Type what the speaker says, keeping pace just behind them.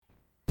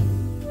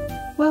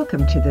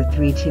Welcome to the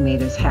Three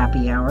Tomatoes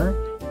Happy Hour,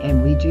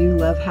 and we do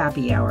love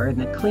happy hour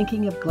and the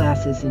clinking of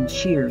glasses and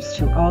cheers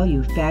to all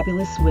you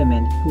fabulous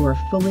women who are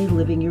fully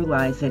living your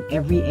lives at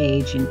every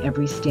age and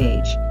every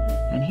stage.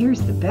 And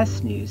here's the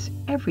best news,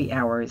 every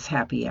hour is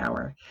happy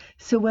hour.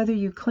 So whether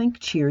you clink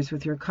cheers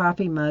with your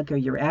coffee mug or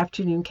your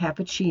afternoon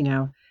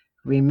cappuccino,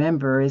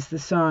 remember, as the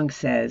song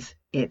says,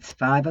 it's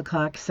 5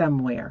 o'clock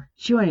somewhere.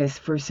 Join us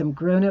for some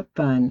grown-up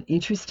fun,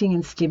 interesting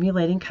and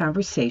stimulating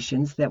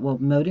conversations that will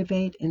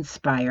motivate,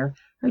 inspire,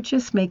 or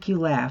just make you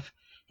laugh.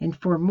 And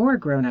for more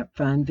grown-up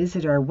fun,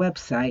 visit our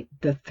website,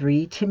 The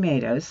Three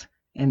Tomatoes,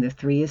 and the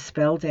three is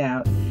spelled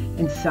out,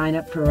 and sign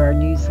up for our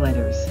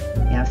newsletters.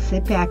 Now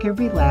sit back and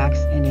relax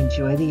and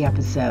enjoy the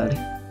episode.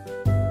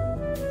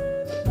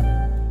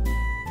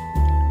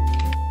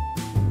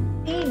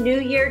 Hey,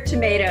 New Year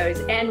tomatoes,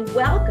 and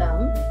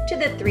welcome to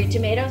the Three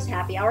Tomatoes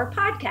Happy Hour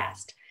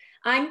podcast.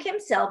 I'm Kim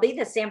Selby,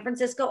 the San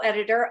Francisco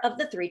editor of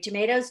the Three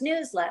Tomatoes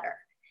newsletter,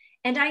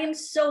 and I am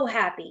so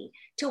happy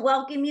to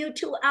welcome you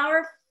to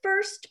our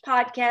first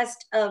podcast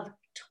of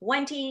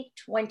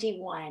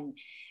 2021.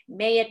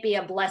 May it be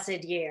a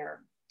blessed year.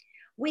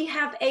 We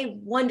have a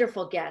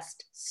wonderful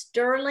guest,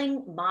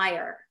 Sterling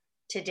Meyer,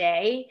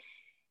 today.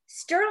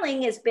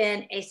 Sterling has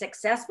been a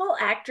successful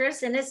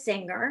actress and a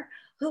singer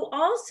who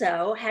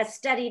also has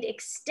studied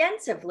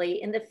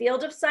extensively in the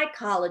field of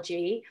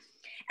psychology,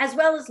 as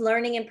well as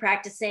learning and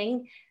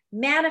practicing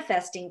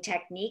manifesting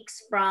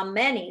techniques from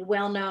many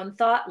well-known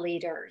thought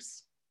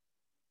leaders.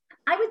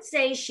 I would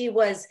say she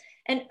was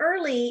an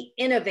early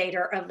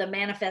innovator of the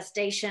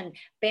manifestation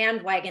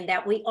bandwagon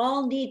that we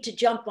all need to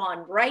jump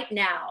on right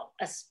now,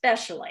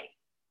 especially.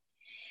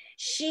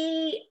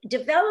 She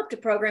developed a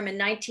program in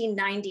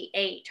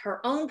 1998, her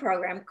own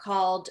program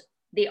called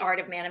The Art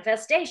of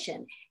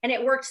Manifestation. And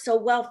it worked so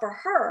well for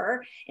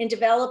her in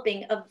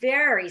developing a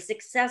very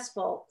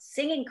successful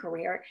singing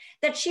career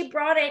that she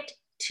brought it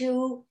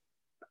to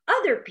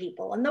other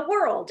people in the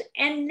world.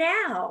 And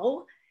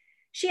now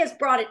she has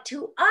brought it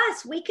to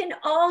us. We can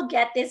all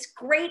get this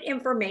great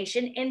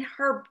information in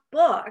her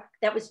book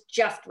that was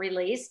just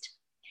released.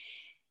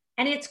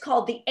 And it's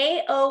called The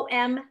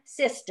AOM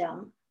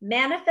System,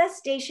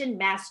 Manifestation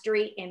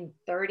Mastery in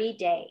 30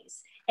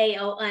 Days.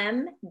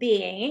 AOM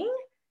being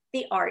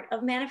the art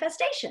of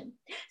manifestation.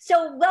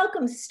 So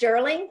welcome,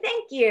 Sterling.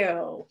 Thank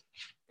you.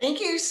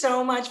 Thank you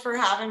so much for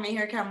having me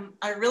here, Kim.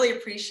 I really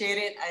appreciate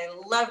it. I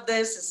love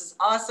this. This is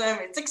awesome.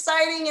 It's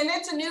exciting and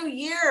it's a new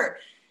year.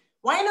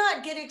 Why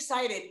not get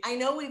excited? I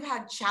know we've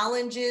had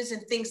challenges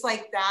and things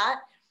like that,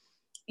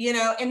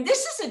 and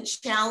this is a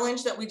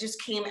challenge that we just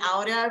came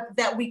out of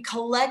that we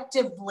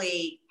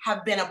collectively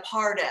have been a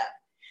part of.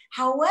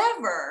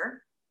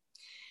 However,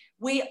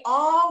 we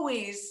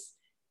always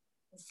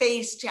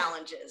face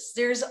challenges.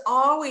 There's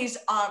always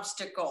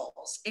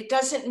obstacles. It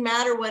doesn't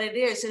matter what it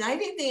is. And I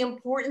think the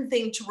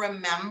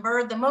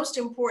most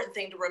important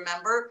thing to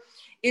remember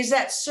is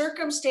that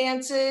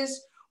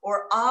circumstances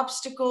or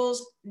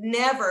obstacles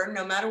never,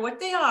 no matter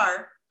what they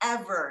are,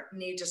 ever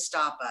need to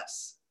stop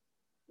us.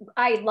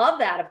 I love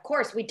that. Of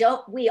course,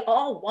 we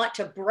all want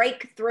to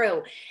break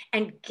through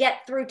and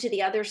get through to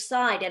the other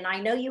side. And I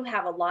know you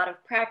have a lot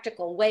of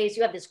practical ways.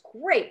 You have this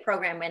great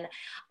program. And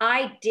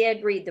I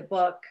did read the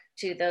book,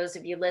 to those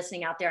of you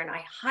listening out there, and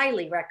I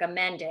highly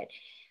recommend it.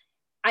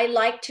 I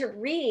like to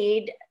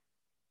read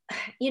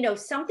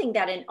something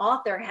that an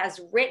author has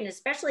written,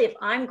 especially if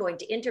I'm going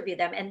to interview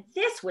them. And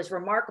this was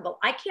remarkable.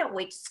 I can't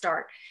wait to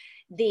start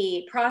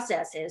the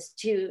processes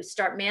to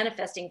start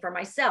manifesting for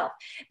myself.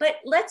 But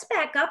let's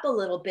back up a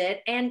little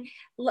bit and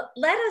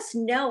let us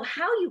know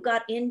how you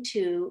got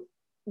into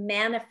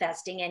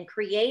manifesting and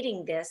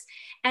creating this,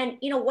 and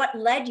what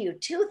led you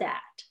to that.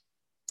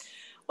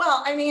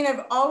 Well,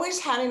 I've always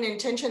had an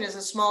intention as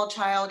a small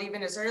child,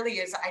 even as early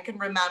as I can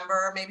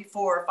remember, maybe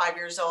 4 or 5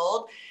 years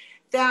old,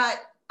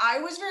 that I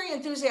was very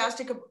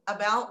enthusiastic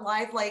about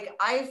life. Like,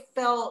 I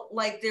felt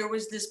like there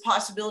was this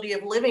possibility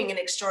of living an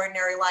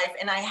extraordinary life.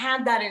 And I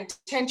had that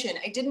intention.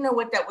 I didn't know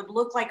what that would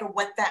look like or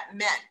what that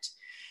meant,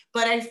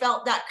 but I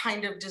felt that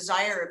kind of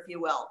desire, if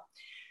you will.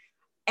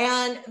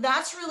 And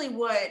that's really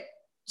what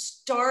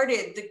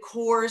started the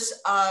course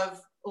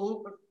of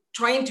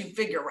trying to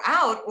figure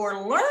out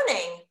or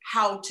learning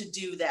how to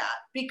do that,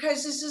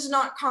 because this is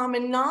not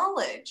common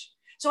knowledge.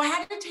 So I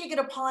had to take it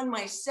upon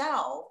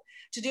myself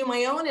to do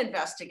my own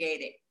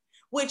investigating,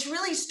 which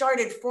really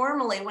started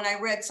formally when I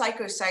read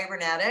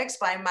Psycho-Cybernetics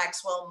by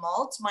Maxwell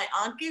Maltz. My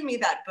aunt gave me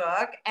that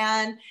book.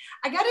 And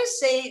I gotta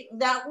say,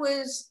 that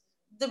was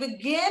the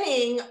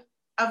beginning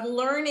of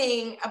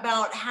learning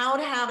about how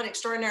to have an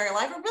extraordinary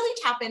life and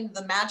really tap into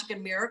the magic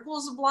and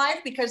miracles of life,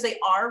 because they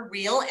are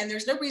real and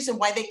there's no reason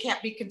why they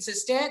can't be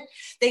consistent.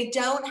 They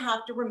don't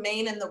have to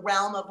remain in the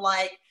realm of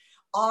like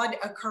odd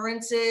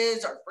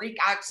occurrences or freak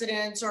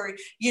accidents or,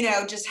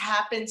 just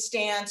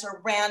happenstance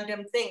or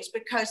random things,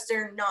 because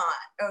they're not,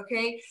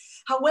 okay?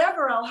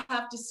 However, I'll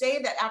have to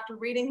say that after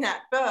reading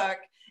that book,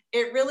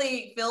 it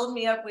really filled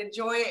me up with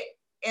joy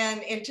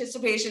and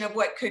anticipation of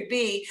what could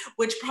be,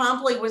 which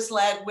promptly was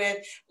led with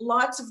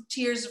lots of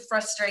tears of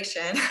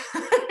frustration.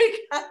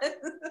 because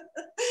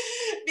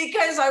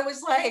because I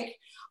was like,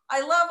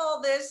 I love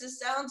all this. This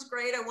sounds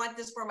great. I want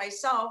this for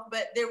myself,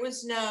 but there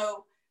was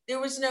no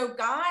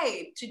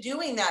guide to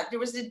doing that.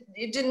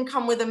 It didn't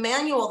come with a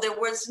manual. There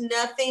was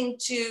nothing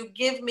to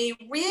give me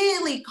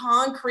really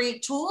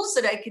concrete tools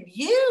that I could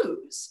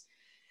use.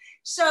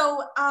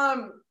 So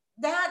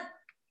that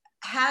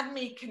had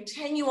me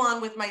continue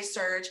on with my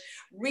search,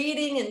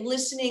 reading and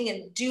listening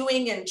and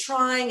doing and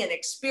trying and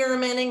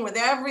experimenting with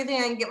everything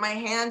I can get my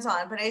hands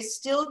on, but I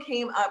still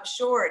came up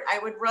short. I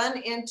would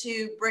run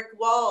into brick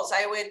walls.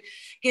 I would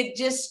get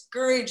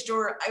discouraged,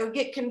 or I would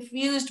get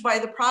confused by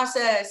the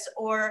process,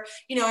 or,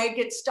 I'd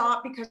get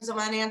stopped because of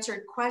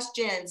unanswered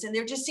questions. And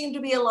there just seemed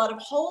to be a lot of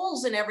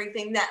holes in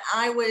everything that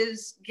I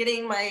was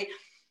getting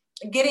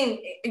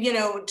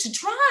to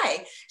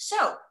try.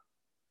 So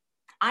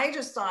I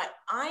just thought,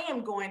 I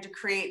am going to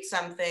create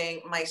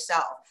something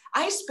myself.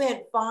 I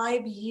spent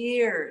 5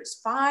 years,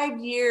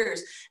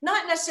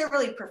 not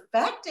necessarily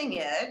perfecting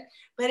it,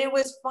 but it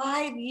was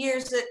 5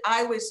 years that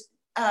I was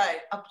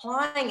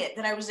applying it,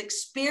 that I was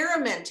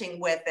experimenting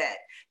with it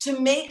to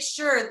make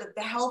sure that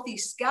the healthy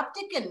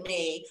skeptic in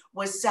me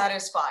was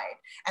satisfied.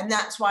 And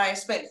that's why I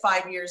spent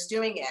 5 years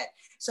doing it.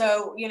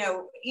 So,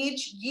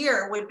 each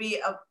year would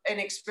be an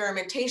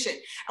experimentation.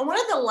 And one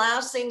of the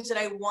last things that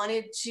I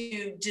wanted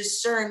to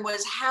discern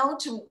was how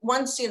to,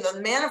 once,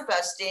 the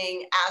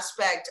manifesting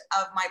aspect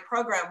of my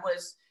program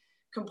was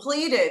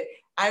completed,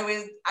 I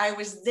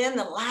was then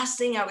the last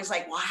thing I was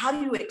like, well, how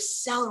do you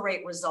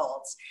accelerate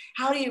results?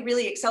 How do you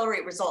really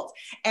accelerate results?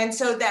 And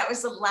so that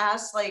was the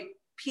last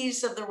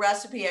piece of the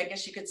recipe, I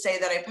guess you could say,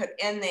 that I put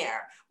in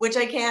there, which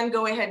I can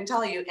go ahead and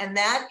tell you. And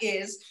that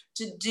is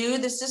to do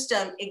the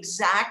system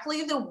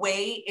exactly the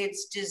way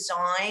it's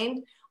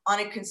designed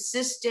on a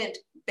consistent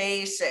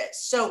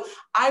basis. So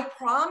I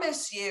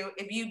promise you,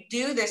 if you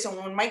do this, and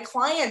when my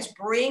clients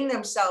bring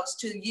themselves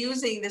to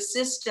using the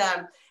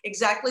system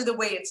exactly the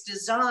way it's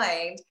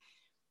designed,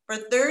 for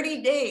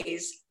 30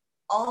 days,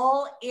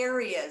 all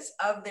areas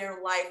of their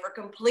life are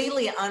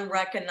completely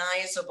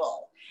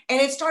unrecognizable. And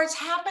it starts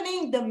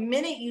happening the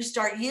minute you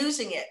start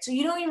using it. So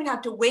you don't even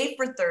have to wait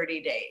for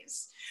 30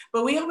 days.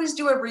 But we always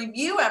do a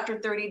review after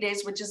 30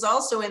 days, which is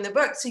also in the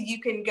book. So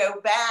you can go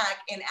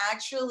back and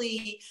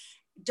actually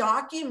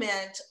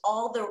document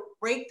all the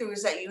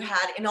breakthroughs that you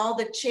had and all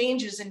the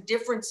changes and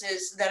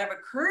differences that have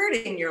occurred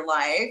in your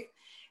life.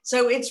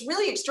 So it's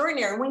really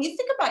extraordinary. When you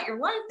think about your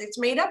life, it's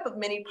made up of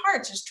many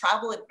parts. There's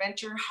travel,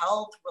 adventure,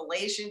 health,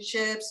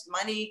 relationships,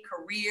 money,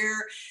 career,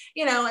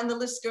 and the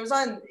list goes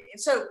on.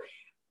 So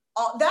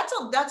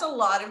that's a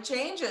lot of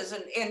changes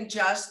in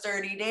just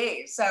 30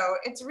 days. So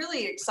it's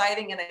really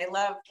exciting, and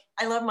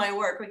I love my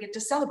work. We get to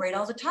celebrate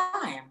all the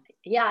time.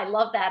 Yeah, I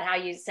love that, how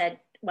you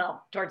said,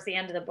 well, towards the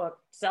end of the book,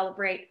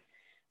 celebrate.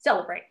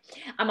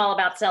 I'm all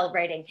about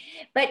celebrating.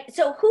 But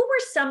so who were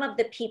some of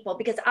the people,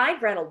 because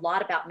I've read a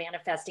lot about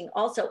manifesting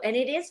also, and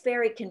it is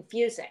very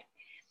confusing.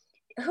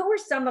 Who were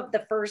some of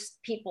the first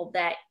people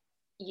that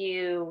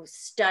you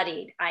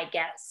studied, I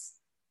guess?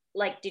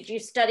 Like, did you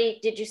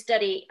study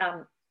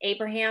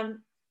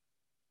Abraham,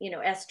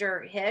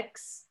 Esther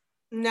Hicks?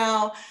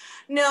 No,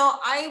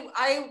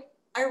 I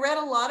read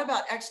a lot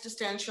about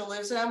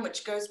existentialism,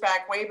 which goes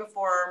back way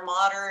before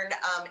modern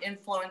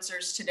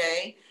influencers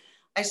today.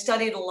 I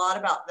studied a lot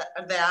about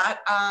that.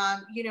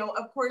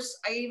 Of course,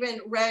 I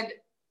even read,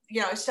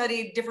 I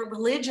studied different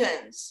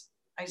religions.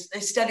 I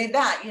studied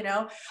that,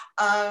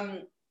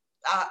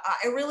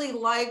 I really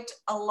liked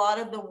a lot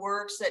of the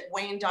works that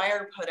Wayne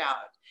Dyer put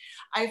out.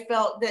 I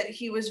felt that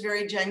he was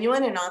very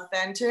genuine and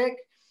authentic.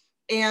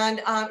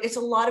 And it's a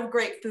lot of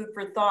great food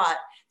for thought.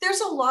 There's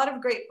a lot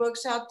of great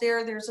books out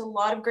there. There's a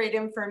lot of great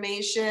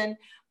information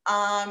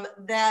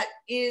that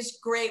is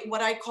great,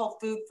 what I call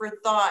food for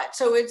thought.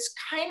 So it's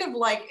kind of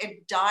like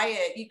a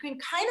diet. You can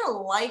kind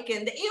of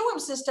liken the EOM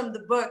system.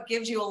 The book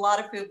gives you a lot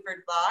of food for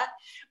thought,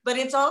 but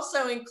it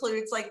also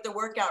includes like the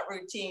workout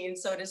routine,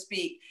 so to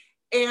speak.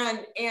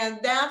 And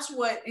that's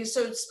what is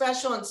so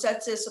special and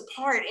sets this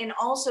apart. And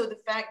also the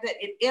fact that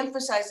it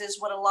emphasizes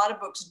what a lot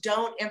of books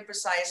don't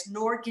emphasize,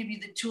 nor give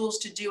you the tools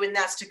to do, and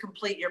that's to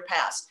complete your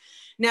past.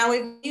 Now,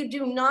 if you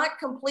do not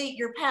complete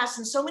your past,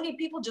 and so many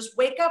people just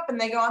wake up and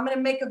they go, I'm going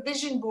to make a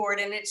vision board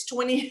and it's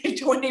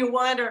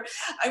 2021, or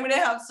I'm going to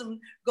have some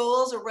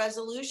goals or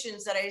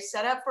resolutions that I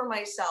set up for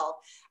myself.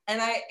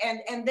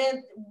 And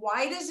then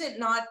why does it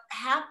not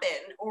happen?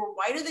 Or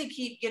why do they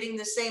keep getting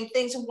the same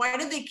things? And why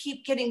do they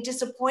keep getting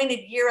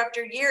disappointed year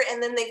after year?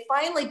 And then they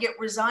finally get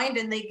resigned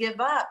and they give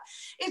up.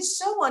 It's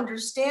so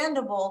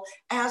understandable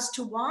as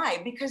to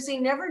why, because they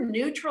never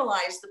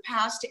neutralize the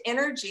past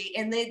energy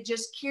and they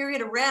just carry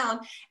it around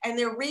and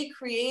they're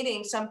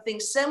recreating something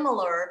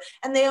similar.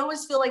 And they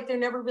always feel like they're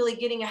never really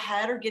getting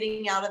ahead or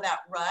getting out of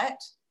that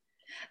rut.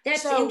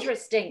 That's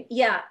interesting.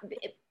 Yeah.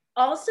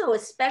 Also,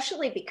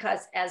 especially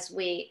because I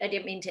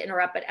didn't mean to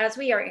interrupt, but as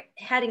we are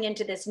heading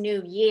into this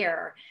new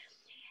year,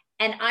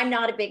 and I'm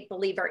not a big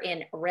believer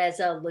in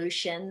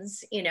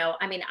resolutions,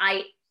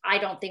 I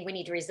don't think we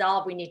need to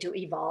resolve, we need to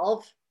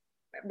evolve.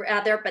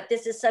 rather, but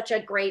this is such a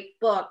great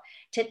book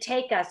to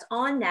take us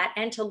on that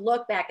and to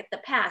look back at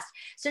the past.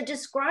 So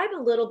describe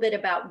a little bit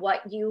about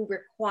what you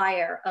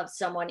require of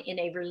someone in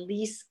a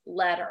release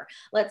letter.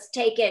 Let's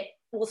take it,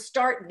 we'll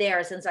start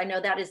there, since I know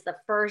that is the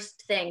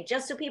first thing,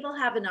 just so people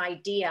have an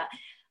idea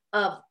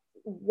of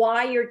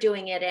why you're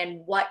doing it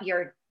and what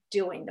you're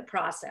doing, the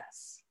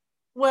process.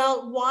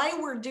 Well, why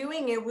we're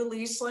doing a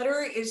release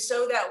letter is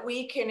so that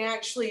we can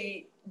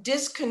actually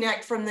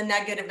disconnect from the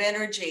negative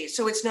energy,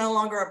 so it's no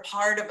longer a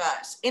part of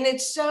us. And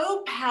it's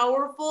so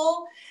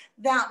powerful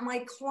that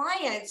my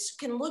clients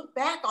can look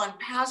back on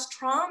past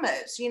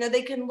traumas. You know,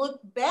 they can look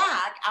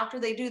back after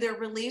they do their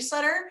release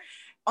letter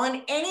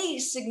on any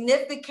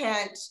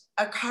significant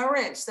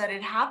occurrence that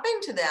had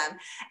happened to them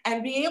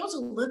and be able to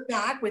look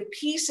back with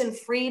peace and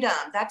freedom.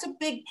 That's a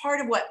big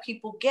part of what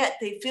people get.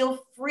 They feel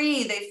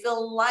free, they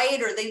feel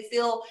lighter, they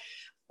feel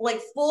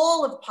like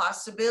full of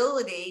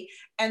possibility,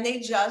 and they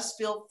just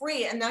feel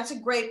free. And that's a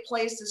great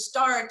place to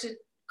start to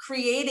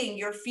creating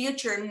your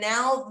future.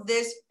 Now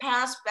this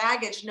past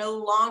baggage no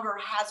longer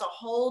has a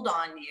hold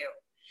on you.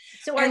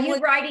 So are you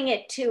writing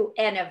it to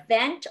an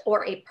event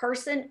or a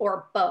person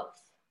or both?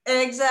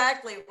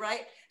 Exactly,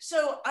 right?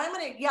 So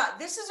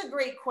this is a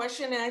great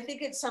question. And I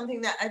think it's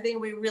something that I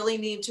think we really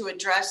need to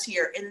address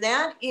here. And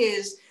that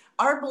is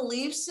our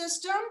belief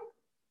system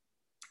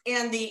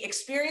and the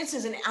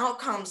experiences and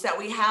outcomes that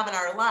we have in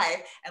our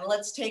life. And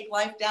let's take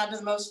life down to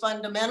the most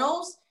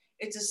fundamentals.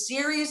 It's a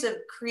series of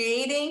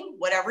creating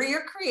whatever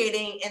you're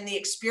creating and the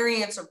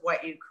experience of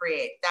what you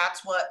create.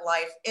 That's what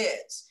life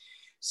is.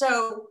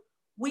 So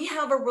we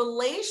have a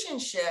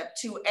relationship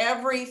to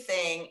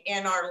everything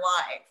in our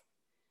life.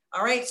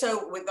 All right,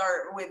 so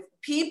with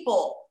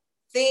people,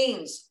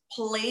 things,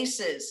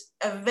 places,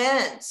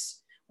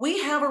 events, we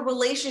have a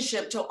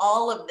relationship to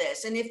all of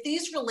this. And if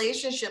these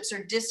relationships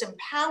are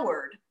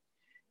disempowered,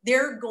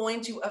 they're going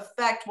to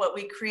affect what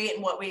we create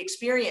and what we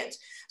experience.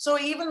 So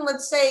even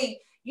let's say,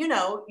 you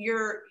know,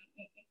 you're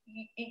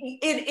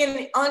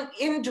in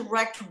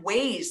indirect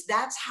ways,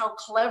 that's how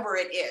clever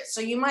it is.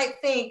 So you might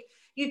think,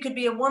 you could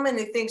be a woman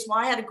who thinks, well,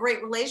 I had a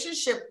great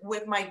relationship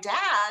with my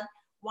dad.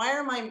 Why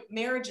are my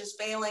marriages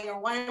failing, or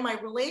why are my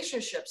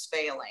relationships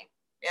failing?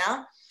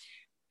 Yeah.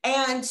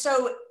 And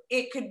so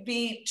it could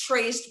be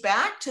traced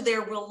back to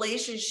their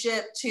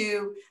relationship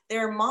to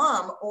their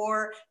mom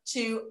or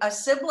to a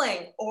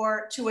sibling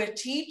or to a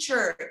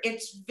teacher.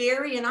 It's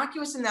very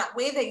innocuous in that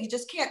way that you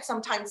just can't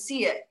sometimes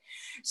see it.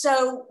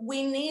 So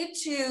we need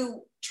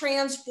to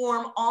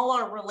transform all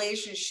our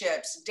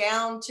relationships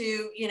down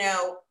to,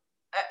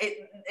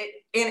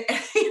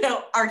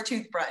 our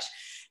toothbrush.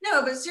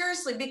 No, but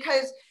seriously,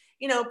 because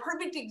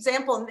perfect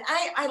example. And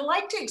I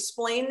like to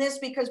explain this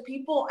because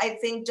people, I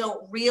think,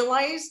 don't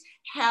realize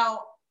how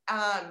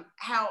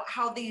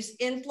these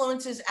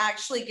influences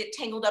actually get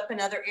tangled up in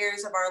other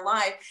areas of our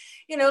life.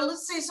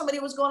 Let's say somebody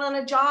was going on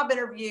a job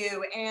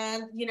interview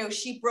and,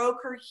 she broke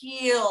her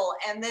heel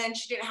and then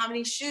she didn't have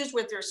any shoes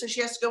with her. So she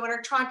has to go in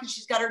her trunk and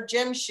she's got her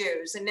gym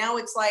shoes. And now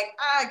it's like,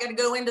 I got to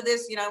go into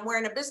this, I'm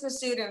wearing a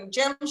business suit and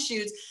gym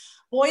shoes.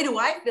 Boy, do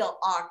I feel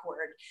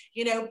awkward,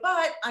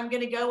 but I'm going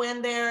to go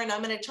in there and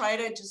I'm going to try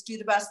to just do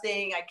the best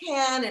thing I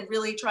can and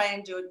really try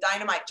and do a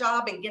dynamite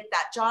job and get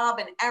that job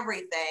and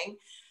everything.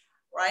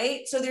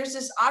 Right? So there's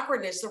this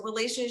awkwardness. The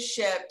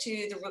relationship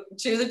to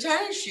the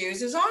tennis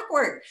shoes is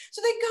awkward.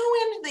 So they go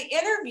into the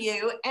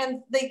interview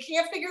and they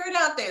can't figure it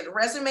out. The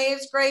resume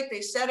is great.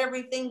 They said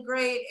everything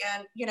great.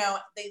 And,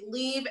 they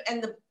leave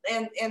and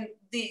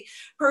the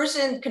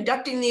person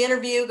conducting the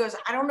interview goes,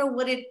 I don't know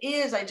what it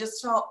is. I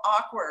just felt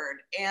awkward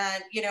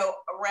and,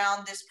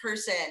 around this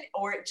person,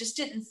 or it just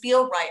didn't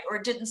feel right, or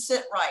it didn't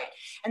sit right.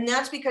 And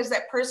that's because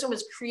that person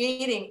was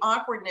creating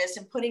awkwardness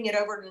and putting it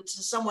over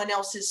into someone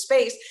else's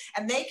space,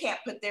 and they can't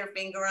put their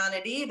finger on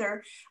it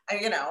either.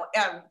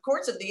 Of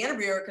course, if the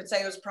interviewer could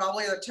say it was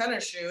probably the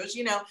tennis shoes,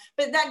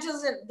 but that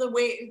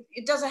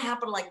it doesn't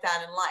happen like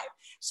that in life.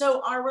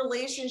 So our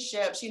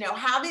relationships,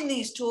 having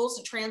these tools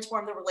to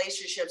transform the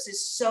relationships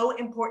is so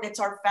important. It's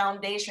our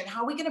foundation.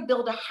 How are we going to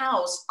build a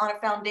house on a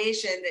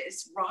foundation that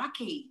is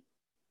rocky?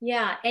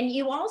 Yeah. And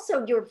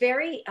you're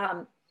very,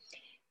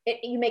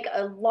 you make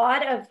a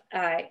lot of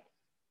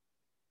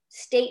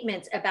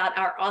statements about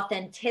our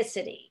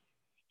authenticity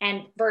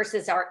and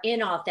versus our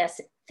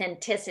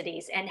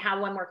inauthenticities, and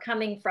how when we're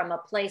coming from a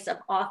place of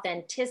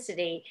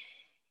authenticity,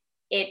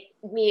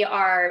 we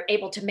are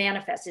able to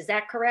manifest. Is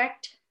that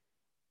correct?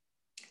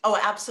 Oh,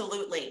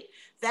 absolutely.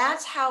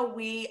 That's how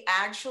we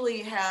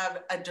actually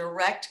have a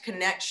direct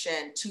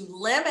connection to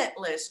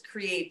limitless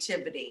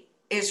creativity,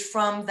 is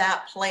from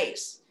that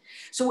place.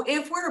 So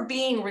if we're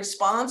being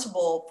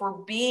responsible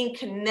for being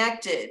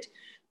connected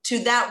to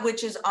that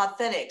which is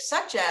authentic,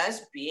 such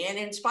as being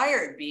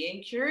inspired,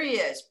 being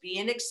curious,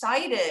 being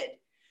excited,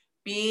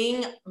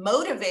 being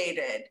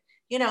motivated,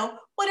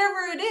 whatever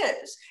it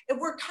is, if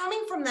we're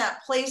coming from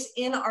that place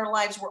in our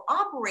lives, we're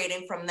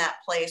operating from that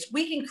place,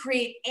 we can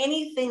create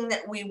anything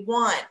that we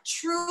want,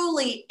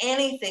 truly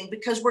anything,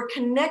 because we're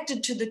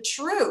connected to the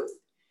truth.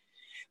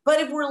 But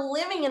if we're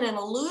living in an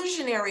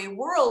illusionary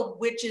world,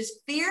 which is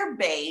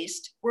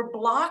fear-based, we're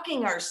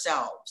blocking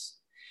ourselves.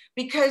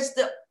 Because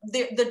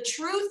the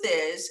truth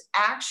is,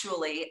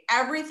 actually,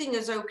 everything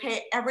is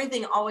okay.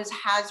 Everything always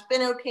has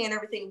been okay, and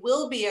everything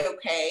will be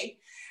okay.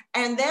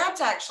 And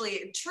that's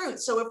actually truth.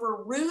 So if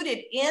we're rooted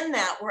in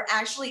that, we're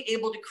actually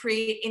able to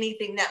create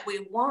anything that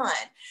we want.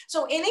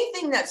 So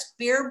anything that's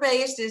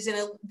fear-based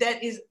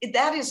that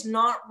is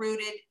not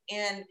rooted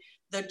in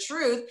the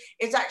truth.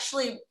 It's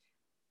actually,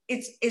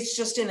 it's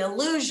just an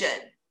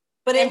illusion,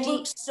 but it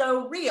looks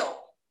so real.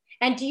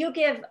 And do you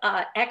give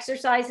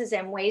exercises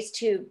and ways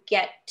to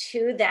get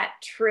to that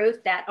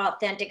truth, that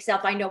authentic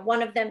self? I know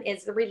one of them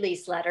is the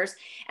release letters,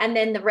 and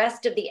then the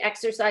rest of the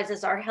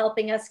exercises are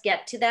helping us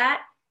get to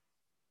that.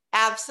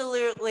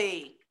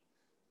 Absolutely.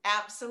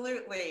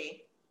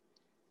 Absolutely.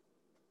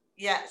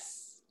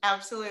 Yes,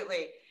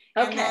 absolutely.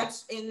 Okay.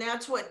 And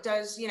that's what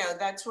does,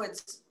 that's what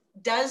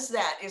does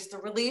that is the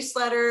release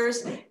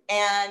letters.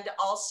 And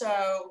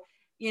also,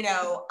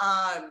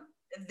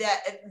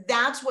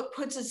 that's what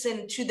puts us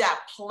into that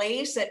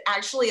place that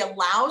actually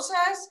allows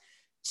us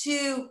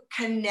to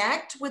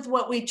connect with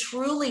what we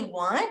truly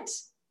want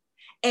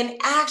and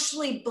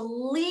actually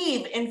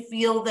believe and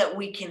feel that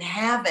we can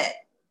have it.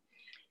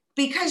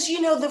 Because,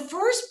 the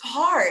first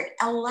part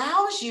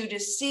allows you to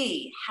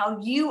see how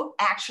you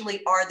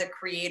actually are the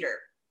creator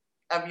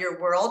of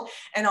your world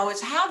and always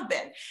have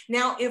been.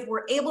 Now, if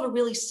we're able to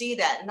really see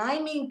that, and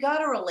I mean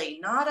gutturally,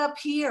 not up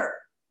here.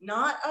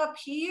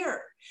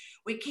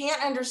 We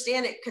can't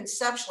understand it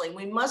conceptually.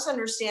 We must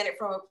understand it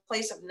from a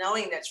place of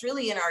knowing that's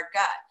really in our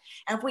gut.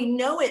 And if we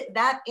know it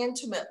that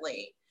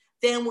intimately,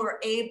 then we're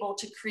able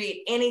to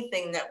create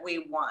anything that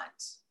we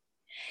want.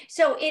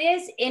 So it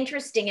is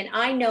interesting, and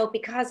I know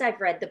because I've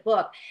read the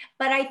book,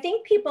 but I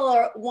think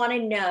people want to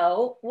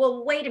know,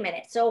 well, wait a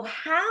minute. So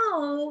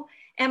how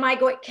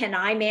can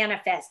I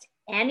manifest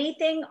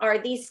anything? Are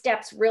these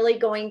steps really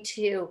going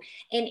to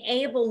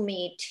enable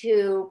me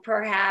to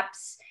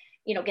perhaps,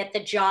 get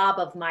the job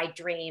of my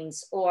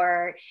dreams,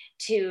 or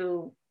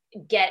to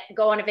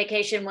go on a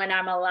vacation when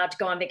I'm allowed to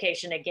go on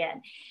vacation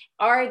again?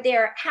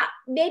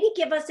 Maybe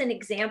give us an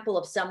example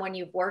of someone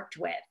you've worked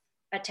with,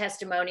 a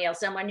testimonial,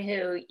 someone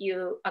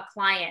a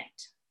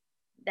client.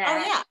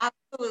 Oh yeah,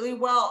 absolutely.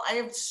 Well, I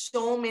have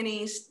so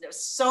many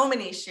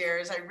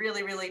shares. I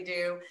really, really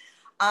do.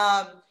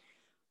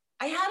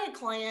 I had a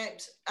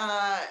client,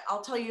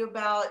 I'll tell you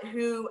about,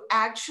 who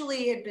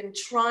actually had been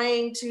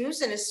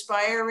who's an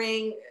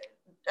aspiring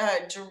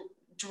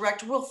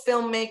director,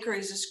 filmmaker.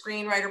 He's a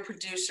screenwriter,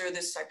 producer,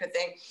 this type of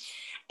thing.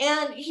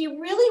 And he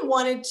really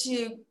wanted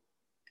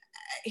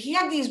he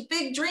had these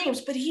big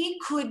dreams, but he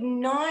could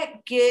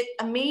not get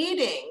a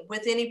meeting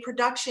with any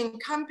production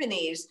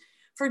companies.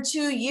 For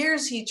 2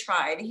 years he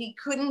tried. He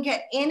couldn't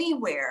get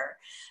anywhere.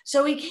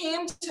 So he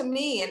came to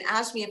me and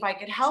asked me if I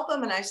could help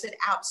him. And I said,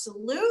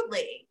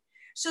 absolutely.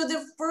 So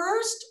the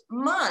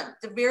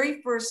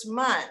very first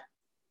month,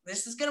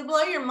 this is going to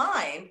blow your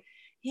mind,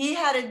 he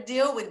had a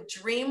deal with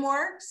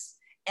DreamWorks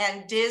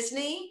and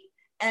Disney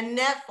and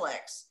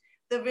Netflix.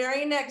 The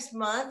very next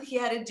month, he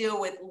had a deal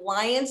with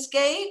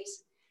Lionsgate,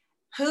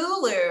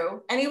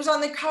 Hulu, and he was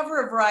on the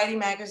cover of Variety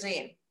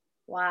magazine.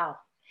 Wow.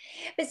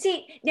 But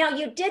see, now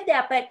you did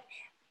that,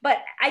 but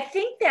I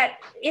think that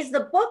is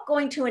the book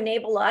going to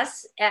enable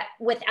us,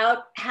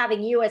 without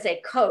having you as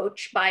a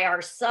coach by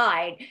our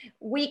side,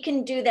 we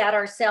can do that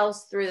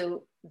ourselves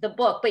through the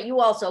book, but you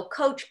also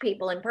coach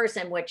people in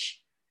person, which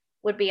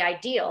would be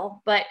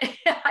ideal, but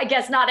I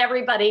guess not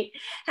everybody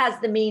has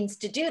the means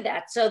to do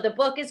that. So the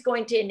book is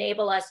going to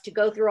enable us to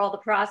go through all the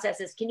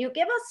processes. Can you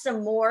give us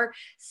some more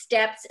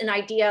steps, an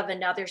idea of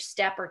another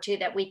step or two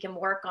that we can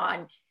work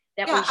on?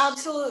 Yeah,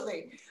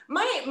 absolutely.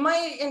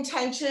 My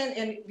intention,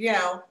 and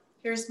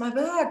here's my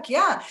book.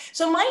 Yeah.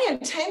 So my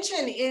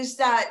intention is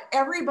that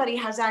everybody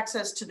has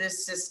access to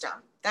this system.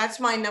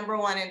 That's my number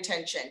one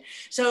intention.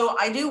 So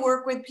I do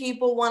work with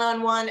people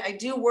one-on-one. I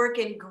do work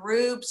in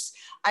groups.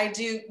 I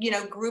do,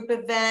 group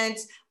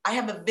events. I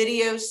have a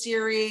video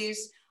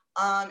series,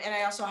 and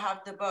I also have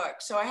the book.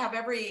 So I have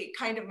every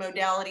kind of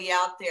modality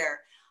out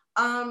there.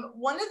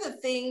 One of the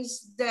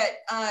things that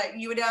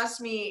you would ask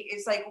me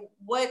is like,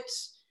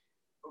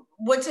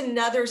 what's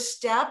another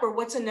step, or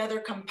what's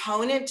another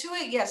component to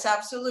it? Yes,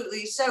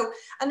 absolutely. So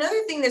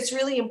another thing that's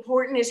really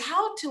important is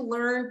how to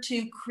learn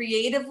to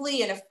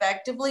creatively and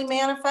effectively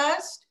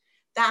manifest.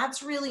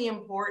 That's really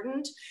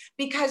important,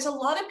 because a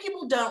lot of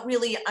people don't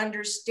really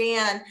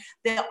understand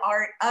the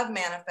art of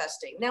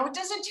manifesting. Now, it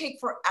doesn't take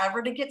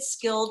forever to get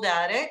skilled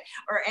at it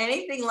or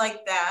anything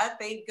like that.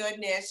 Thank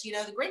goodness.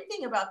 The great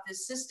thing about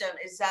this system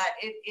is that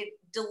it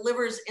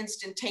delivers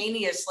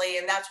instantaneously,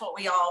 and that's what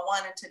we all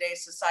want in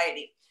today's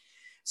society.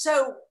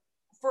 So,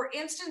 for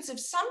instance, if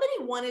somebody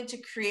wanted to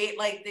create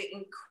like the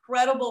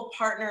incredible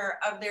partner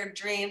of their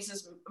dreams,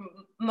 this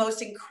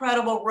most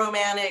incredible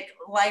romantic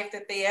life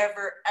that they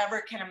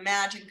ever can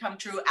imagine come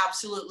true,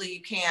 absolutely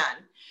you can.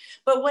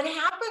 But what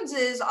happens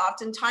is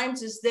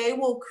oftentimes is they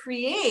will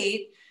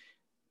create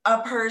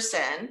a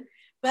person,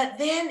 but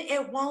then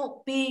it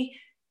won't be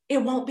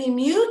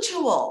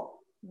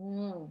mutual.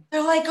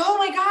 They're like, oh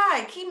my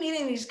God, I keep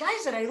meeting these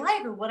guys that I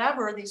like or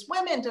whatever, or these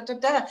women, da, da,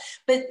 da.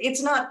 But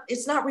it's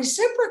not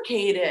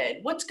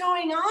reciprocated. What's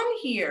going on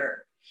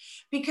here?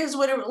 Because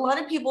what a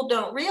lot of people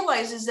don't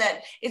realize is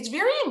that it's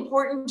very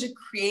important to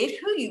create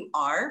who you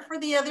are for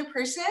the other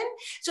person.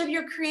 So if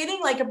you're creating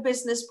like a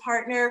business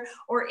partner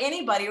or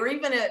anybody, or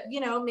even a,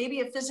 maybe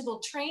a physical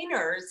trainer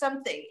or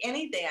something,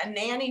 anything, a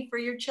nanny for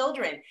your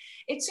children,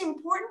 it's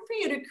important for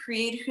you to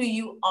create who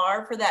you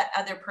are for that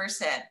other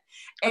person.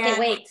 Okay,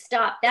 wait,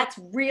 stop. That's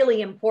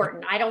really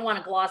important. I don't want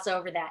to gloss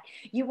over that.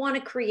 You want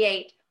to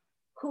create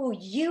who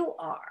you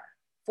are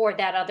for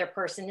that other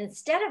person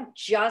instead of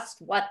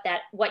just what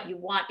you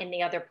want in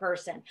the other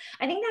person.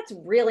 I think that's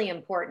really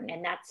important,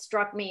 and that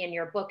struck me in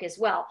your book as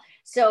well.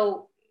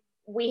 So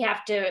we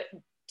have to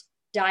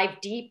dive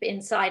deep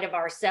inside of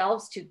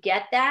ourselves to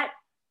get that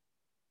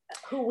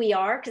who we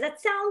are, because that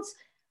sounds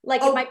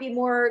like it might be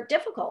more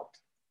difficult.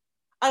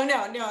 Oh,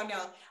 no.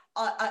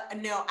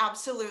 No,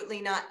 absolutely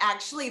not.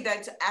 Actually,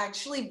 that's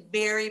actually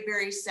very,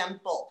 very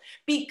simple,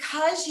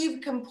 because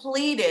you've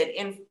completed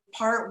in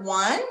part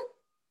 1.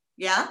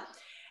 Yeah.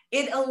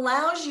 It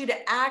allows you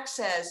to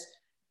access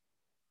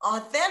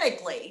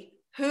authentically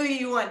who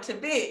you want to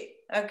be.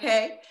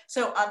 Okay.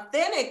 So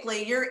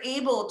authentically, you're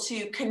able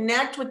to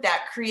connect with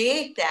that,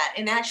 create that,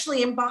 and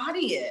actually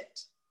embody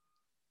it.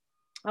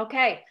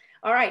 Okay.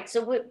 All right.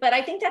 So, but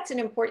I think that's an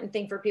important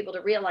thing for people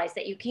to realize,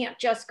 that you can't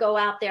just go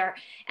out there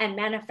and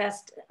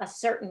manifest a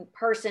certain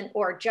person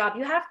or job.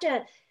 You have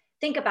to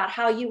think about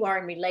how you are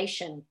in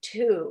relation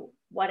to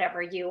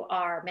whatever you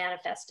are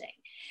manifesting.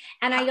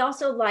 And I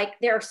also like,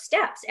 there are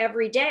steps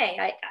every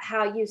day,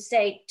 how you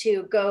say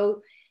to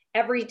go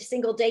every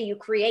single day, you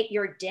create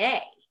your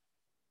day.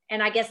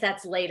 And I guess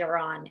that's later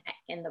on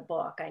in the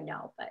book, I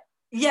know, but.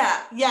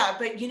 Yeah.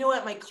 But you know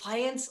what? My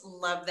clients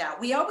love that.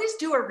 We always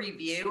do a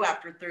review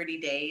after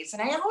 30 days.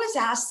 And I always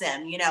ask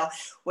them,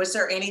 was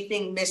there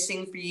anything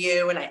missing for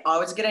you? And I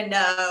always get a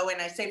no.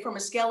 And I say, from a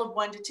scale of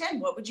 1 to 10,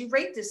 what would you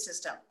rate this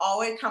system?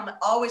 Always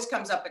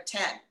comes up a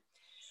 10.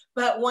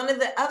 But one of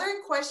the other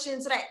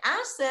questions that I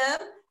ask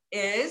them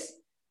is,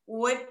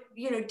 what,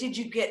 did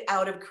you get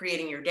out of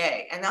creating your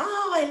day? And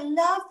I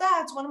love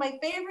that. It's one of my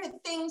favorite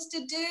things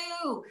to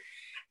do.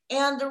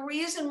 And the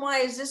reason why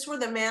is this, where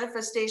the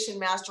manifestation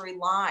mastery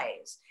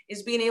lies,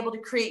 is being able to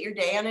create your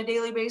day on a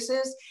daily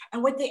basis.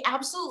 And what they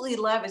absolutely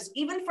love is,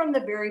 even from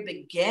the very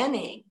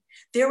beginning,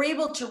 they're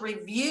able to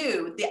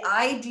review the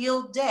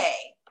ideal day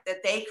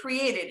that they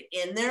created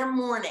in their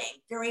morning.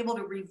 They're able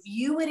to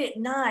review it at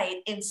night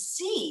and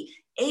see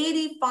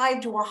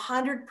 85 to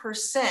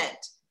 100%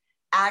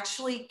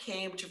 actually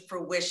came to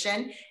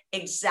fruition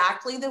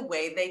exactly the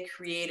way they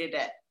created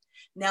it.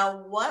 Now,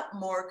 what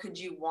more could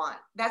you want?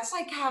 That's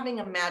like having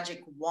a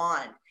magic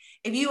wand.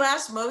 If you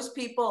ask most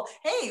people,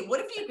 hey, what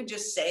if you could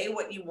just say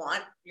what you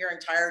want your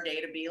entire day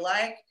to be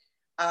like?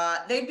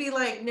 They'd be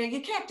like, no,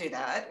 you can't do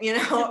that,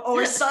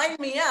 or sign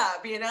me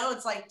up,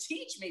 it's like,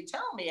 teach me,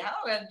 tell me how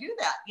to do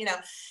that,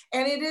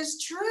 and it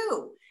is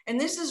true. And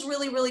this is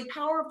really, really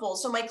powerful.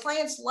 So my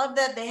clients love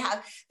that. They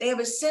have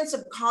a sense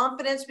of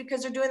confidence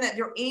because they're doing that.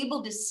 They're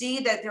able to see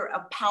that they're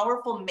a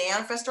powerful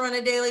manifestor on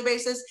a daily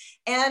basis.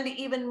 And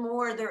even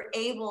more, they're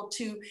able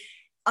to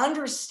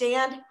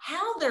understand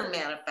how they're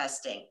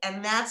manifesting.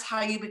 And that's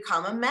how you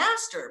become a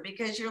master,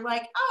 because you're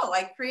like, oh,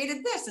 I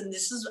created this and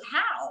this is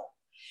how.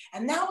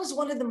 And that was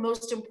one of the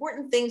most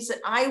important things that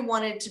I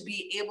wanted to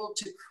be able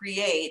to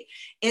create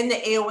in the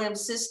AOM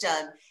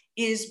system,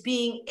 is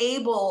being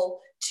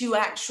able to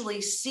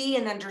actually see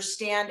and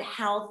understand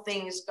how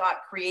things got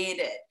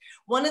created.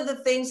 One of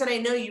the things that I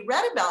know you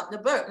read about in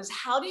the book is,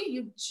 how do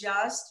you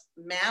just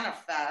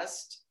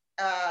manifest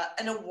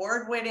an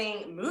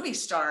award-winning movie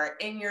star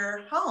in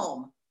your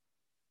home?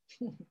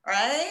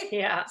 Right?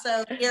 Yeah.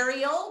 So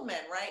Gary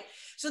Oldman, right?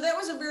 So that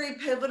was a very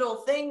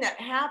pivotal thing that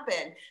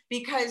happened,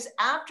 because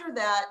after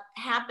that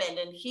happened,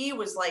 and he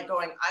was like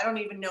going, I don't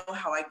even know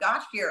how I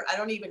got here. I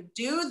don't even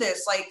do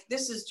this. Like,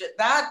 this is just,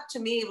 that to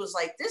me was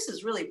like, this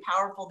is really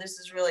powerful. This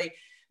is really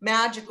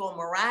magical,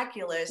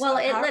 miraculous. Well,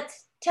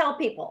 let's tell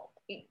people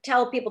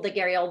the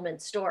Gary Oldman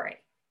story.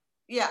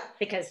 Yeah.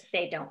 Because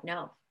they don't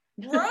know.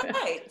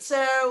 Right.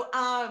 So,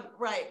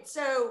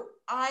 So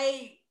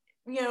I,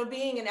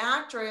 being an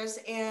actress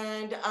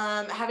and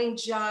having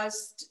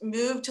just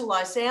moved to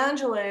Los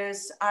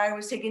Angeles, I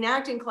was taking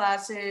acting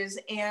classes,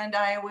 and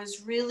I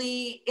was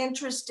really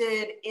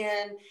interested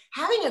in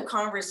having a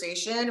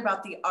conversation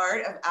about the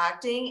art of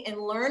acting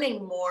and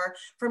learning more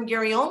from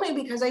Gary Oldman,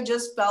 because I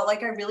just felt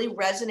like I really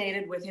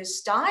resonated with his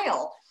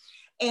style.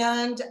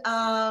 And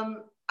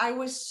I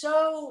was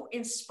so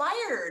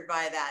inspired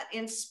by that,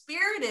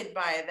 inspirited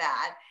by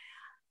that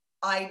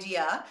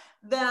idea,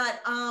 that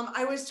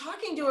I was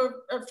talking to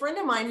a friend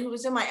of mine who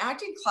was in my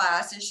acting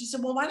class, and she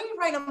said, well, why don't you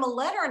write him a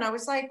letter? And I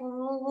was like,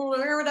 well,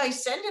 where would I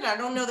send it? I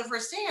don't know the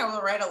first thing I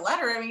will write a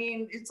letter. I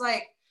mean, it's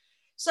like,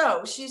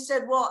 so she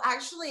said, well,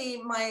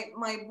 actually my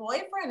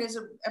boyfriend is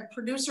a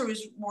producer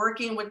who's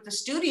working with the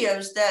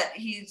studios that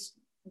he's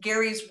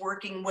Gary's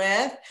working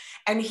with,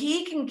 and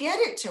he can get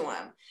it to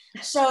him.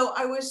 So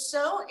I was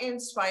so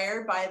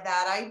inspired by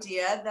that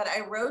idea that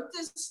I wrote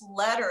this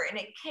letter, and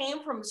it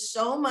came from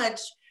so much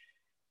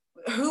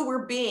who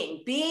we're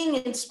being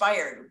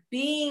inspired,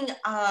 being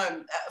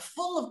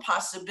full of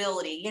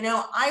possibility. You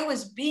know, I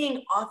was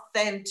being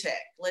authentic.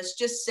 Let's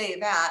just say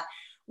that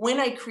when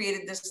I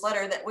created this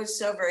letter that was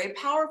so very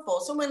powerful.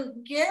 So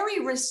when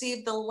Gary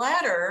received the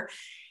letter,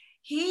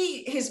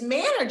 his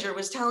manager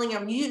was telling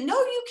him, you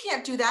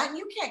can't do that. And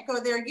you can't go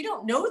there. You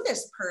don't know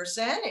this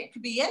person. It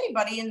could be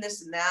anybody in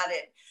this and that.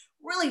 It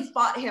really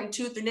fought him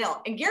tooth and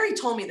nail. And Gary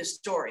told me the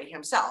story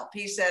himself.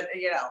 He said,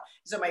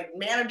 so my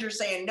manager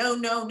saying, no,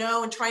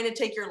 and trying to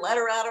take your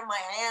letter out of my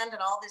hand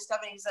and all this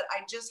stuff. And he said,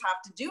 I just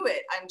have to do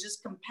it. I'm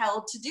just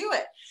compelled to do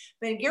it.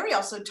 But Gary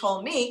also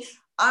told me,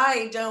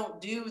 I don't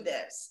do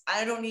this.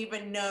 I don't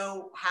even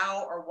know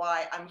how or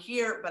why I'm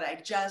here, but I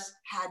just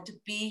had to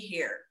be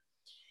here.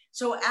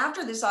 So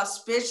after this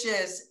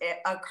auspicious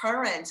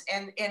occurrence,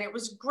 and it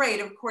was great,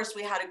 of course,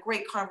 we had a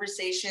great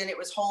conversation. It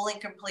was whole and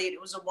complete.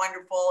 It was a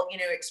wonderful,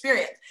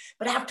 experience.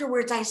 But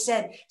afterwards I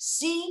said,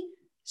 see,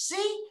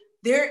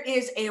 there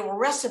is a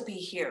recipe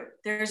here.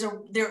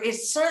 There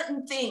is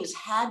certain things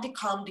had to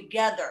come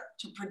together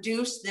to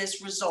produce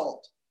this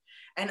result.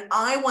 And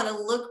I want to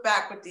look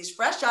back with these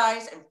fresh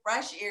eyes and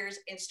fresh ears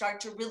and start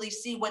to really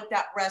see what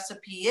that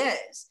recipe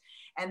is.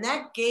 And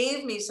that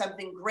gave me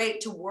something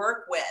great to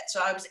work with. So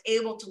I was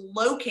able to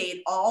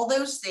locate all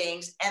those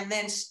things and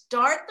then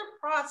start the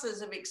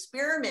process of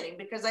experimenting,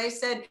 because I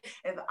said,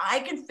 if I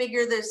can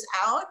figure this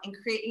out and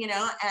create,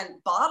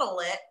 and bottle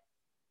it,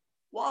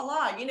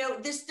 voila,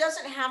 this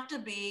doesn't have to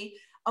be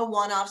a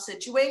one-off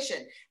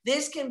situation.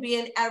 This can be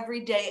an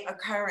everyday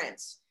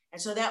occurrence.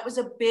 And so that was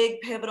a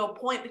big pivotal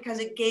point, because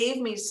it gave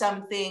me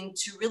something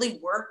to really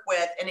work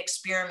with and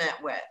experiment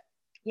with.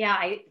 Yeah,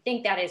 I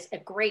think that is a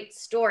great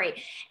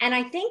story. And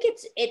I think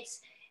it's,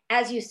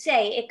 as you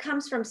say, it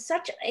comes from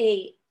such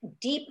a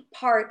deep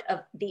part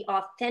of the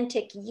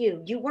authentic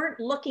you. You weren't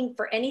looking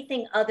for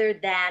anything other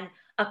than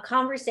a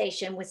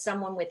conversation with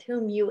someone with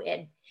whom you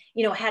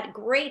had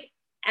great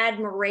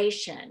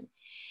admiration.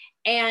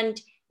 And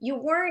you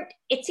weren't,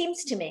 it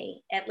seems to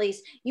me, at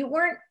least, you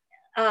weren't,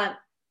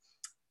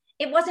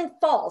 it wasn't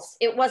false.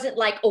 It wasn't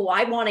like, oh,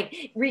 I want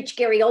to reach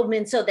Gary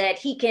Oldman so that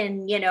he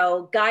can,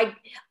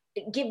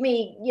 give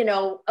me,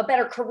 a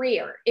better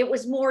career. It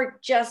was more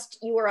just,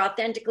 you were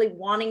authentically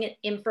wanting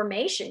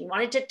information. You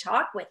wanted to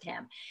talk with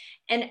him.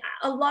 And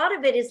a lot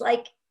of it is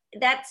like,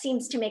 that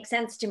seems to make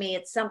sense to me.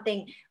 It's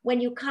something,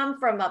 when you come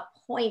from a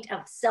point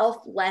of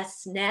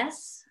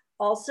selflessness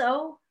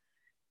also,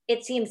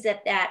 it seems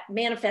that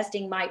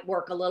manifesting might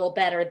work a little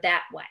better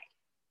that way.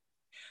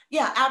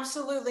 Yeah,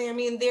 absolutely. I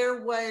mean,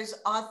 there was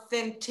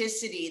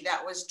authenticity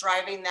that was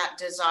driving that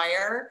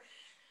desire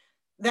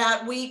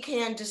that we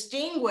can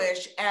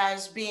distinguish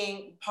as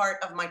being part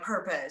of my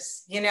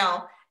purpose,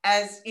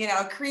 as,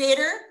 a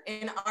creator,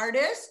 an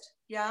artist.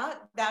 Yeah,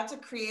 that's a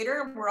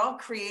creator. We're all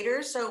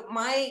creators. So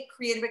my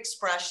creative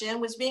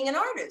expression was being an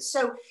artist.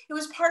 So it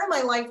was part of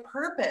my life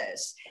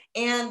purpose.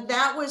 And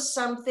that was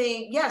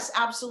something, yes,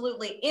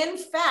 absolutely. In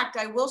fact,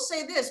 I will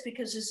say this,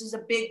 because this is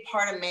a big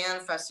part of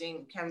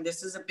manifesting, Kim,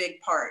 this is a big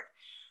part.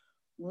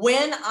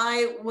 When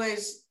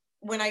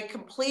I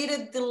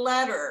completed the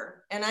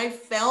letter and I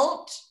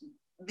felt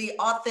the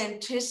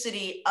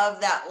authenticity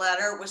of that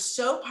letter was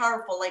so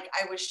powerful, like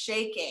I was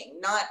shaking,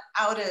 not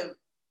out of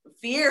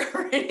fear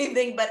or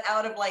anything, but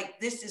out of like,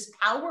 this is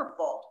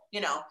powerful,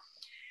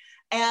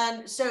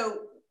 And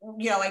so,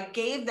 I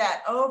gave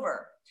that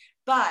over,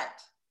 but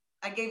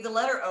I gave the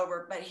letter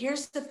over. But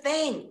here's the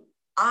thing,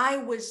 I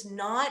was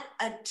not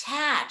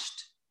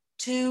attached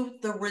to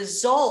the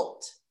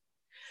result.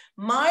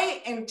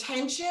 My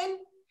intention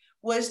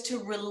was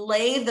to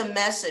relay the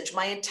message.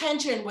 My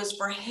intention was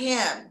for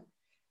him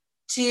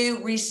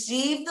to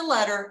receive the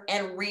letter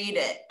and read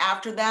it.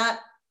 After that,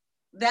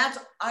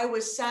 I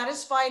was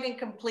satisfied and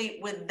complete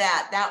with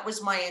that. That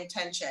was my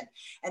intention.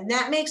 And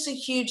that makes a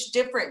huge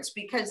difference,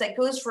 because that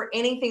goes for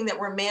anything that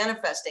we're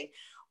manifesting.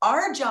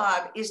 Our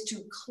job is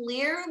to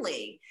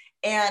clearly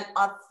and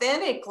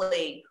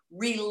authentically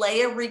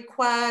relay a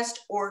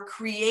request or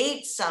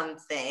create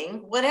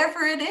something,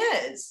 whatever it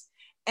is,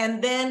 and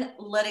then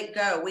let it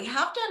go. We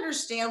have to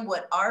understand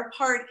what our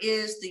part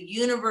is, the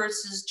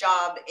universe's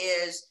job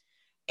is,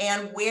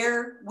 and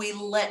where we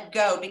let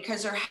go,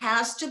 because there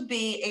has to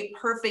be a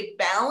perfect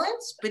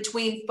balance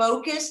between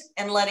focus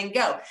and letting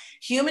go.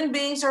 Human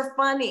beings are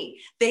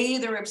funny. They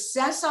either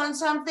obsess on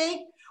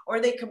something or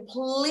they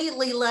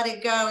completely let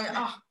it go. And,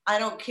 oh, I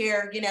don't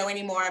care,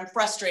 anymore. I'm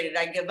frustrated.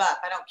 I give up.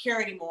 I don't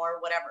care anymore,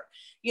 whatever,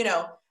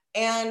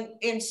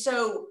 And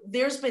so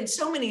there's been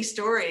so many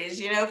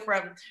stories,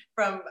 from,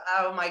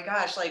 oh my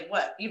gosh, like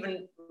what,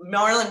 even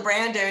Marlon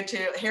Brando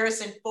to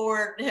Harrison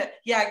Ford.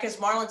 Yeah, because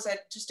Marlon said,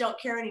 just don't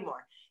care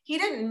anymore. He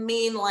didn't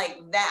mean like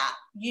that.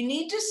 You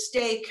need to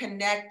stay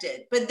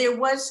connected, but there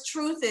was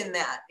truth in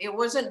that. It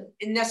wasn't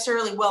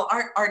necessarily well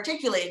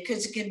articulated,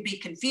 because it can be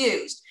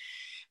confused,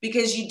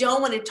 because you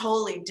don't want to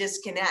totally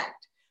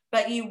disconnect.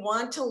 but you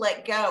want to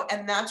let go.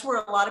 And that's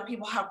where a lot of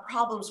people have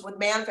problems with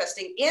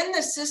manifesting. In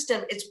the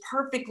system, it's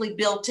perfectly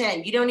built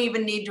in. You don't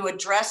even need to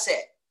address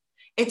it.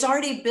 It's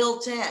already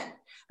built in,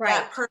 right.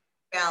 That perfect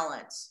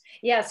balance.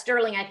 Yeah,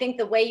 Sterling, I think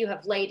the way you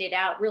have laid it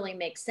out really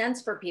makes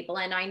sense for people.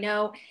 And I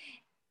know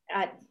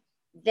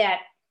that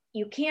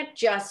you can't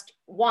just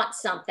want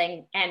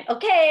something and,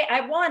 okay,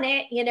 I want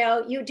it. You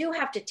know, you do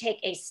have to take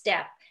a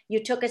step.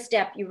 You took a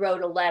step, you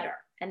wrote a letter,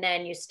 and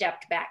then you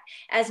stepped back.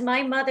 As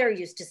my mother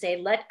used to say,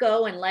 let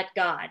go and let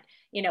God.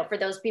 You know, for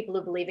those people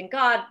who believe in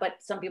God, but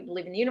some people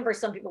believe in the universe,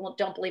 some people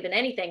don't believe in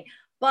anything.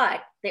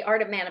 But the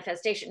art of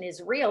manifestation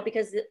is real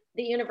because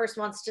the universe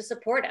wants to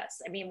support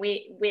us. I mean,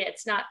 we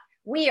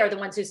are the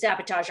ones who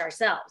sabotage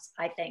ourselves,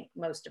 I think,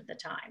 most of the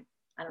time.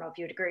 I don't know if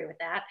you'd agree with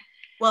that.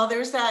 Well,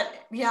 there's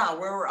that, yeah,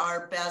 we're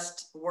our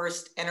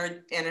worst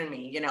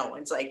enemy, you know,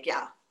 it's like,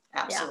 yeah,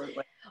 absolutely.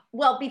 Yeah.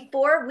 Well,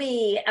 before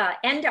we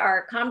end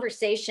our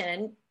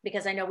conversation,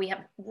 because I know we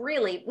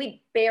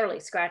barely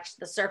scratched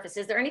the surface.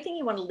 Is there anything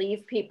you want to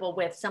leave people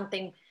with,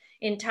 something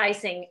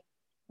enticing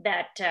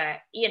that,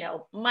 you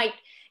know, might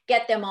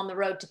get them on the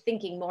road to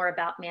thinking more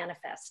about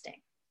manifesting?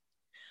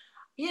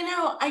 You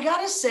know, I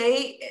gotta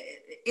say,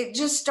 it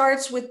just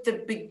starts with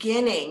the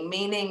beginning,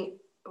 meaning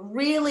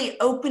really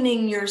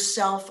opening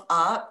yourself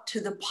up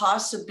to the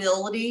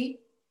possibility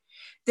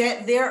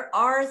that there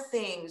are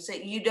things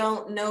that you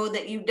don't know,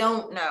 that you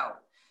don't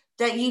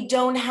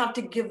have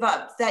to give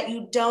up, that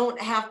you don't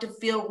have to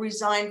feel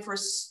resigned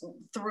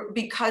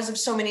because of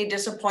so many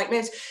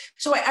disappointments.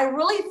 So I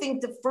really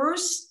think the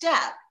first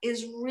step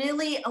is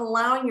really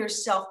allowing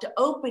yourself to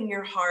open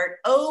your heart,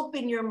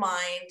 open your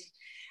mind,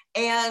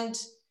 and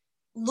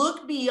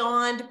look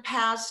beyond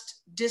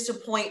past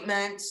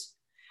disappointments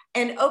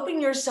and open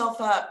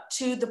yourself up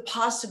to the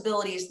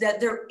possibilities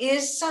that there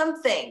is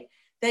something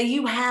that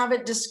you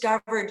haven't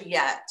discovered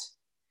yet.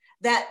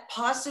 That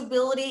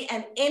possibility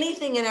and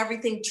anything and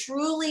everything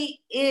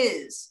truly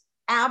is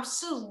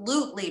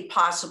absolutely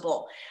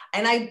possible.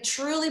 And I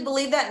truly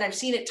believe that. And I've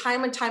seen it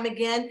time and time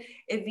again.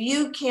 If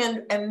you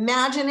can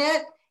imagine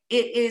it,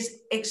 it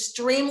is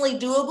extremely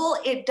doable.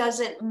 It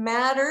doesn't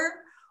matter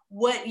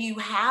what you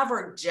have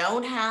or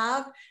don't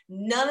have.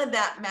 None of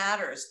that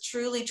matters.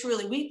 Truly,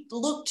 truly. We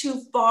look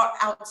too far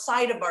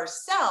outside of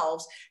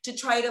ourselves to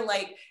try to,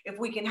 like, if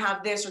we can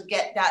have this or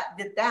get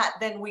that,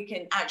 then we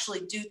can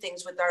actually do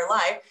things with our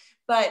life.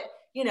 But,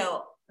 you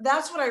know,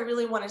 that's what I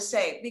really want to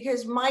say,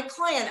 because my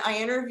client I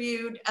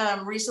interviewed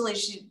recently,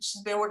 she's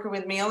been working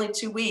with me only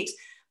 2 weeks,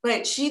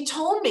 but she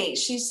told me,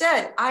 she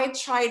said, I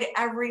tried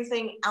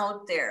everything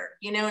out there,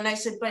 you know, and I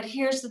said, but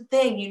here's the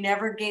thing, you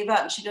never gave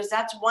up. And she goes,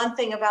 that's one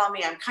thing about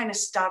me, I'm kind of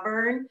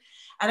stubborn.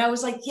 And I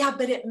was like, yeah,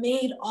 but it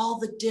made all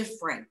the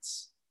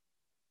difference.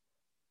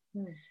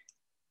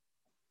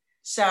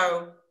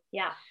 So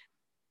yeah,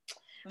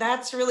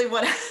 that's really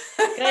what.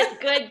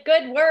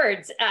 good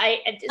words.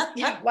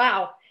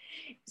 Wow.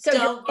 So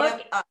don't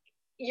give up.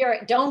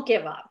 Don't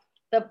give up.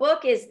 The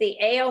book is The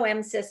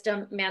AOM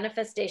System,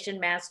 Manifestation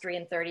Mastery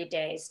in 30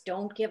 Days.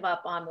 Don't give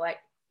up on what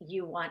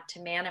you want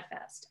to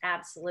manifest.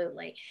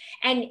 Absolutely.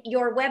 And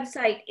your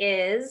website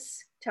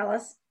is, tell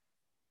us.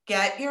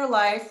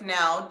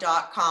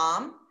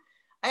 GetYourLifeNow.com.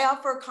 I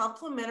offer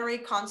complimentary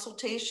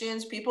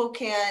consultations. People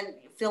can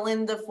fill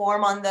in the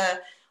form on the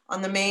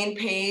main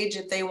page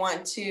if they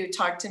want to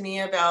talk to me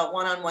about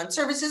one-on-one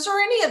services or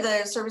any of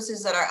the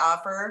services that I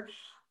offer.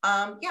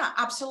 Yeah,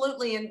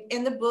 absolutely.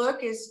 And the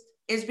book is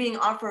being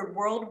offered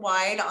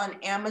worldwide on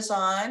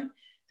Amazon,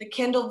 the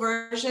Kindle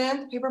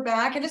version, the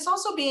paperback, and it's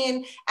also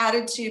being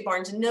added to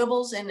Barnes &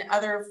 Nobles and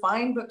other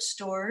fine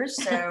bookstores.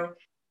 So,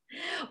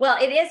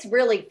 well, it is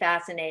really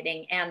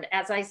fascinating. And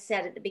as I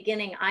said at the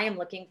beginning, I am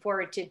looking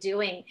forward to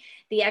doing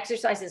the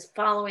exercises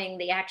following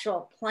the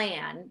actual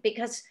plan,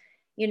 because,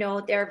 you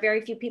know, there are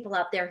very few people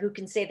out there who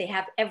can say they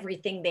have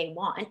everything they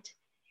want.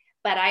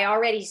 But I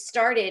already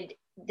started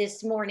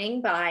this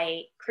morning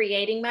by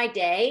creating my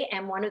day.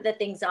 And one of the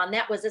things on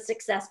that was a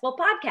successful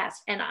podcast.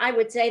 And I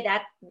would say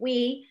that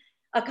we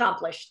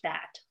accomplished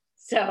that.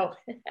 So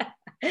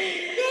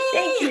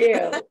thank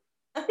you.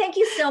 Thank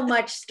you so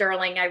much,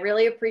 Sterling. I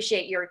really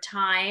appreciate your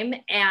time.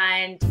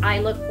 And I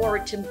look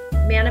forward to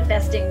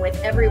manifesting with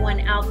everyone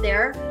out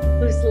there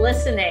who's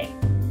listening.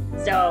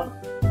 So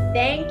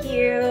thank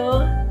you.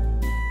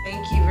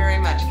 Thank you very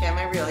much, Kim.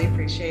 I really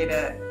appreciate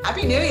it.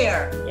 Happy New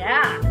Year.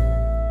 Yeah.